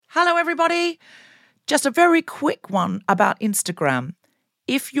Hello, everybody. Just a very quick one about Instagram.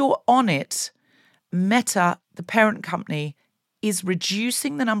 If you're on it, Meta, the parent company, is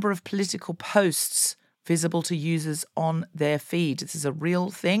reducing the number of political posts visible to users on their feed. This is a real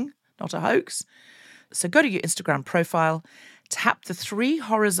thing, not a hoax. So go to your Instagram profile, tap the 3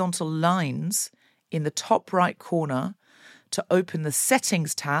 horizontal lines in the top right corner to open the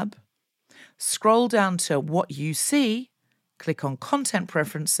Settings tab, scroll down to What You See, click on Content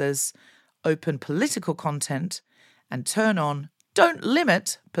Preferences, open Political Content, and turn on Don't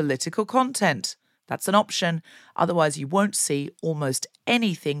Limit Political Content. That's an option. Otherwise, you won't see almost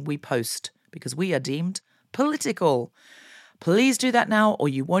anything we post because we are deemed political. Please do that now, or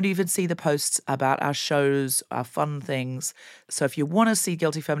you won't even see the posts about our shows, our fun things. So if you want to see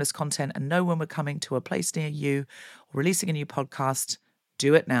Guilty Feminist content and know when we're coming to a place near you or releasing a new podcast,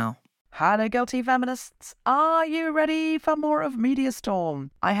 do it now. Hello, Guilty Feminists. Are you ready for more of Media Storm?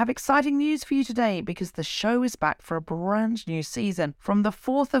 I have exciting news for you today because the show is back for a brand new season. From the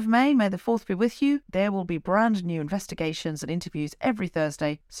 4th of May, may the 4th be with you, there will be brand new investigations and interviews every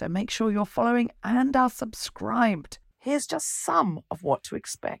Thursday, so make sure you're following and are subscribed. Here's just some of what to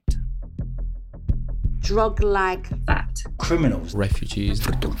expect. Drug-like that. Criminals. Refugees.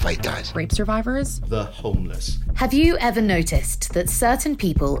 Freedom fighters. Rape survivors. The homeless. Have you ever noticed that certain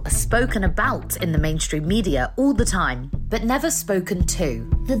people are spoken about in the mainstream media all the time, but never spoken to?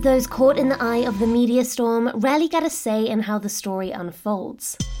 That those caught in the eye of the media storm rarely get a say in how the story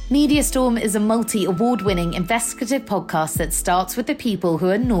unfolds. Media Storm is a multi-award-winning investigative podcast that starts with the people who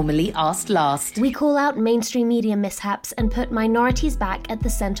are normally asked last. We call out mainstream media mishaps and put minorities back at the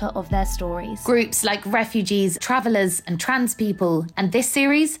centre of their stories. Groups like refugees, travellers and trans people, and this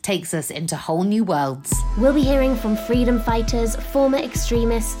series takes us into whole new worlds. We'll be hearing from freedom fighters, former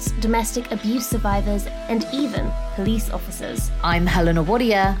extremists, domestic abuse survivors, and even police officers. I'm Helena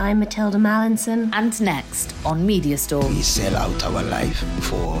Warrior. I'm Matilda Mallinson. And next on Media Storm. We sell out our life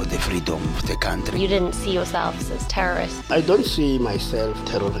for the freedom of the country. You didn't see yourselves as terrorists? I don't see myself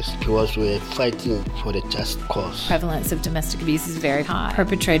terrorist because we're fighting for a just cause. Prevalence of domestic abuse is very high.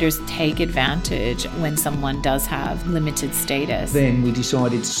 Perpetrators take advantage when someone does have limited status. Then we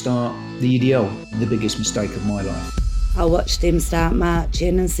decided to start the EDL, the biggest mistake of my life. I watched him start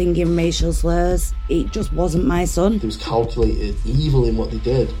marching and singing racial slurs. It just wasn't my son. There was calculated evil in what they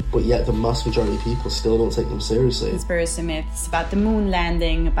did, but yet the mass majority of people still don't take them seriously. Conspiracy myths about the moon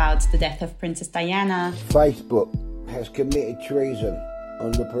landing, about the death of Princess Diana. Facebook has committed treason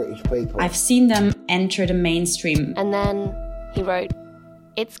on the British people. I've seen them enter the mainstream. And then he wrote,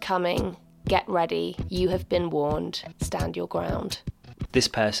 "It's coming, get ready, you have been warned, stand your ground." This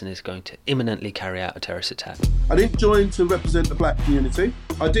person is going to imminently carry out a terrorist attack. I didn't join to represent the black community.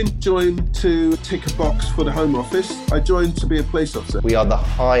 I didn't join to tick a box for the Home Office. I joined to be a police officer. We are the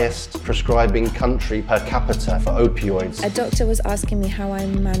highest prescribing country per capita for opioids. A doctor was asking me how I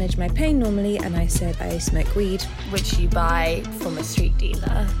manage my pain normally, and I said I smoke weed. Which you buy from a street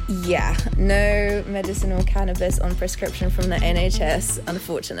dealer. Yeah, no medicinal cannabis on prescription from the NHS,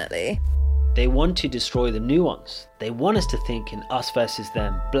 unfortunately. They want to destroy the nuance. They want us to think in us versus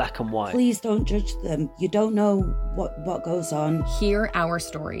them, black and white. Please don't judge them. You don't know what goes on. Hear our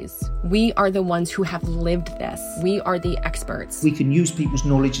stories. We are the ones who have lived this. We are the experts. We can use people's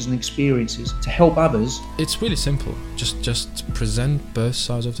knowledge and experiences to help others. It's really simple. Just present both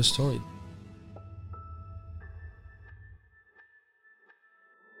sides of the story.